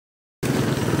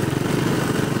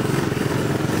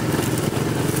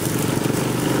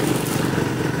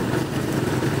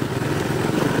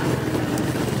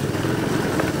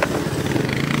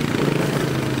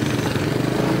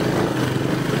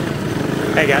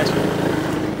Hey guys,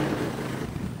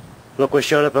 look what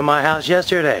showed up at my house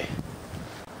yesterday.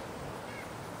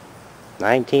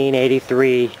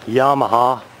 1983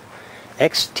 Yamaha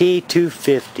Xt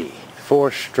 250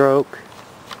 4-stroke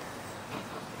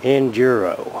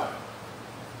enduro.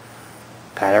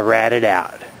 Kind of ratted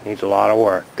out. Needs a lot of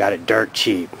work. Got it dirt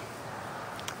cheap.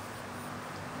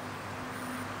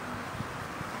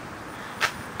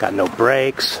 Got no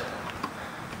brakes.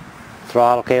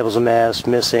 Throttle cable's a mess.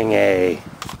 Missing a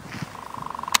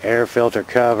air filter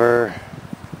cover.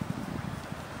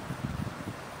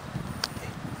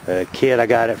 The kid I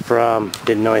got it from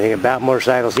didn't know anything about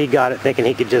motorcycles. He got it thinking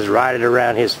he could just ride it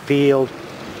around his field.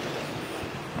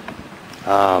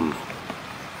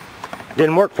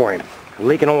 Didn't work for him.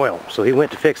 Leaking oil. So he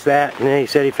went to fix that, and then he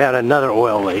said he found another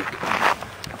oil leak.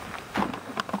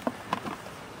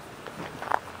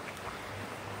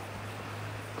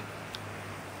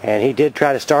 And he did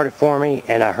try to start it for me,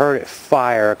 and I heard it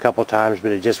fire a couple times,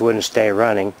 but it just wouldn't stay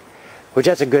running, which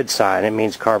that's a good sign. It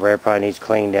means carburetor probably needs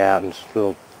cleaned out and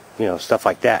little, stuff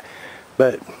like that.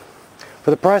 But for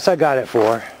the price I got it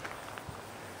for,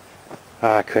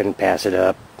 I couldn't pass it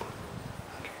up.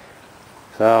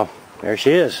 So there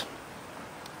she is.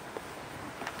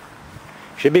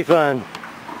 Should be fun.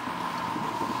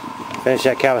 Finish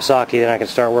that Kawasaki, then I can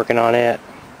start working on it.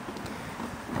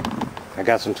 I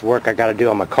got some work I got to do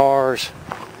on my cars.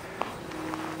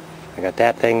 I got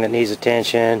that thing that needs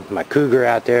attention. My Cougar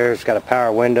out there, it's got a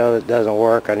power window that doesn't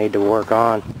work. I need to work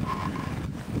on.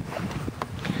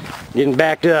 Getting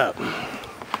backed up.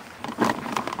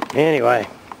 Anyway,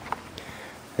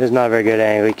 this is not a very good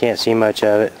angle. You can't see much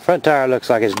of it. Front tire looks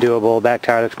like it's doable. Back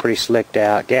tire looks pretty slicked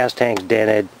out. Gas tank's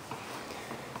dented.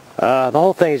 The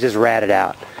whole thing is just ratted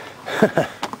out.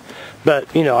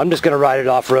 But, I'm just going to ride it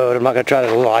off-road. I'm not going to try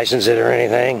to license it or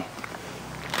anything.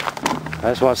 I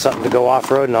just want something to go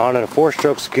off-roading on, and a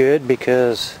 4-stroke's good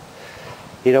because,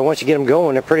 once you get them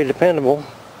going, they're pretty dependable.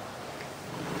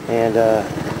 And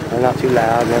they're not too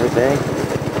loud and everything.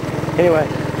 Anyway,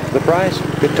 the price,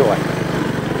 good toy.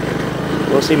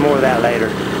 We'll see more of that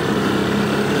later.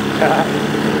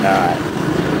 Alright.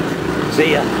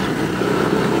 See ya.